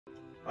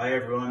Hi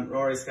everyone,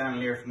 Rory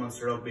Scannell here from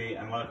Munster Rugby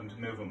and welcome to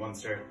Movement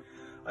Munster.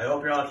 I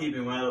hope you're all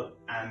keeping well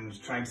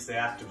and trying to stay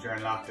active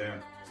during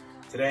lockdown.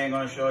 Today I'm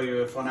going to show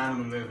you a fun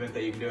animal movement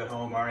that you can do at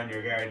home or in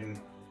your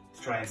garden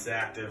to try and stay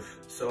active.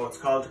 So it's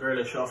called the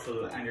gorilla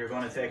shuffle, and you're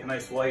going to take a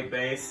nice wide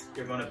base,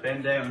 you're going to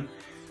bend down,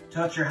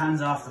 touch your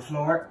hands off the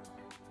floor,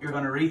 you're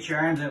going to reach your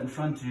arms out in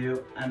front of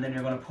you, and then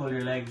you're going to pull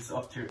your legs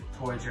up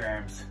towards your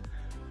arms.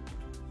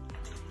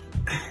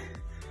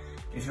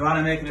 If you want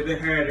to make it a bit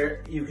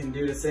harder, you can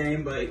do the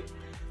same by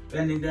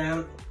bending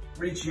down,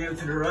 reaching out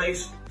to the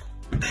right,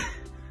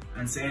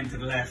 and same to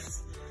the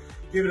left.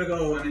 Give it a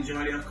go and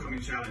enjoy the upcoming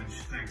challenge.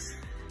 Thanks.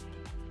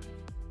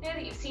 Now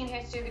that you've seen how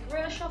to do the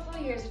gorilla shuffle,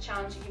 here's a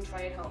challenge you can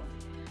try at home.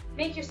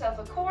 Make yourself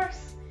a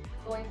course,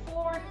 going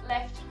forward,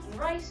 left and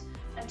right,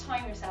 and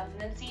time yourself,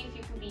 and then see if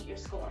you can beat your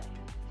score.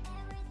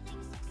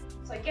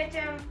 So I get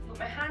down with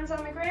my hands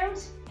on the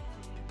ground,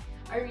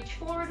 I reach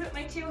forward with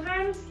my two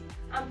hands,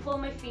 and pull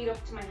my feet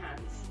up to my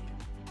hands.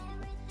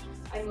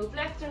 I move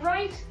left and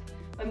right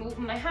by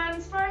moving my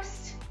hands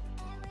first,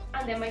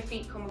 and then my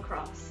feet come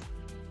across.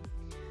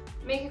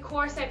 Make a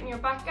course out in your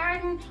back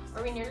garden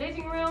or in your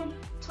living room,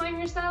 time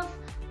yourself,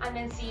 and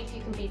then see if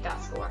you can beat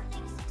that score.